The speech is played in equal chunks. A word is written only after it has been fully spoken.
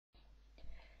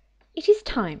It is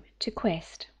time to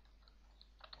quest.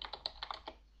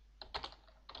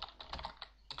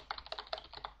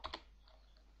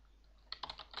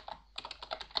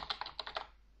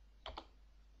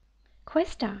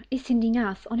 Quester is sending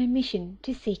us on a mission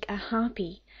to seek a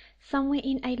harpy somewhere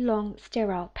in a long,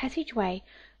 sterile passageway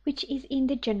which is in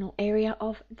the general area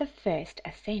of the First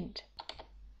Ascent.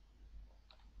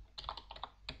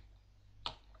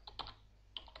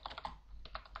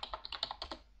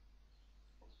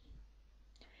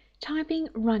 Typing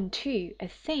run to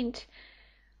ascent,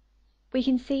 we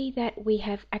can see that we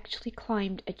have actually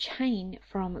climbed a chain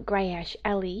from Grey Ash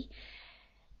Alley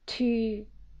to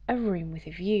a room with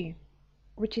a view,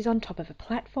 which is on top of a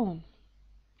platform.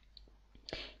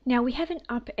 Now we have an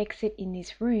upper exit in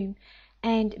this room,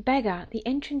 and Bagger, the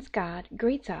entrance guard,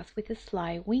 greets us with a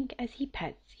sly wink as he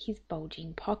pats his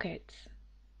bulging pockets.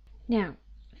 Now,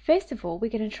 first of all,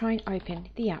 we're going to try and open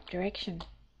the up direction.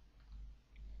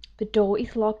 The door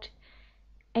is locked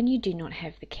and you do not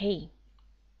have the key.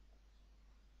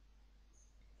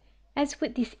 As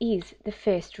this is the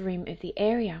first room of the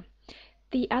area,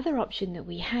 the other option that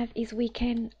we have is we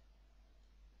can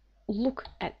look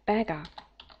at Bagger.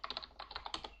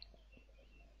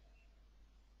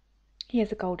 He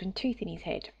has a golden tooth in his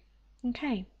head.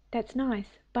 Okay, that's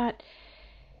nice, but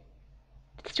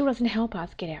it still doesn't help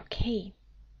us get our key.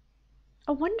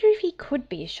 I wonder if he could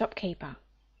be a shopkeeper.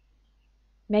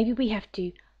 Maybe we have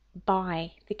to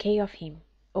buy the key off him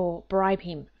or bribe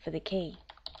him for the key.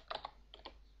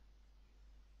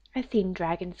 A thin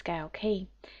dragon scale key.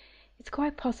 It's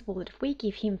quite possible that if we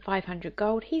give him 500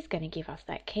 gold, he's going to give us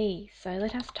that key. So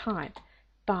let us type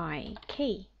buy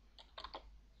key.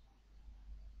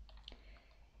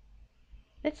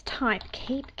 Let's type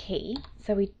keep key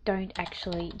so we don't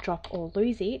actually drop or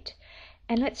lose it.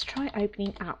 And let's try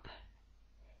opening up.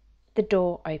 The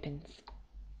door opens.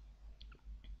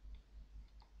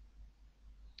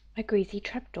 A greasy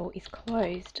trapdoor is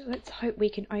closed. Let's hope we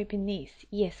can open this.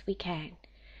 Yes, we can.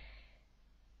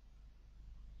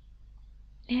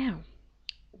 Now,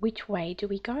 which way do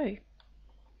we go?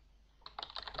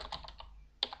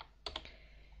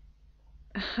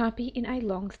 A harpy in a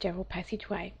long sterile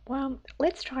passageway. Well,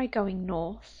 let's try going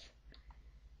north.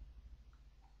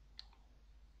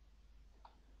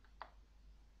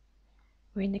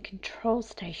 We're in the control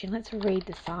station. Let's read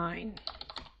the sign.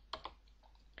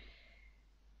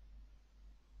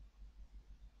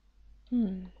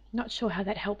 Not sure how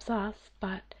that helps us,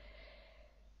 but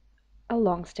a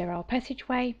long sterile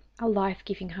passageway, a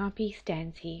life-giving harpy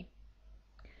stands here.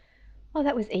 Well,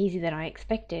 that was easier than I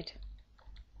expected.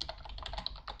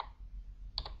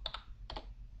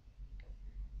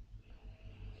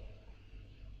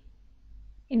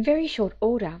 In very short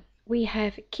order, we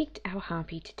have kicked our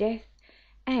harpy to death,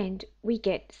 and we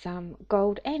get some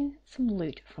gold and some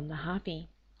loot from the harpy.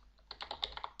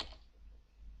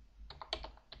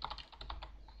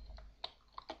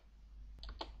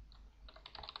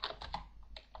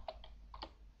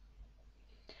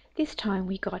 This time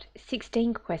we got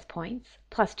 16 quest points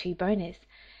plus 2 bonus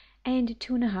and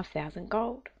 2,500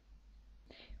 gold.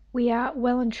 We are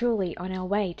well and truly on our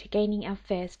way to gaining our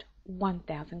first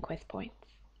 1,000 quest points.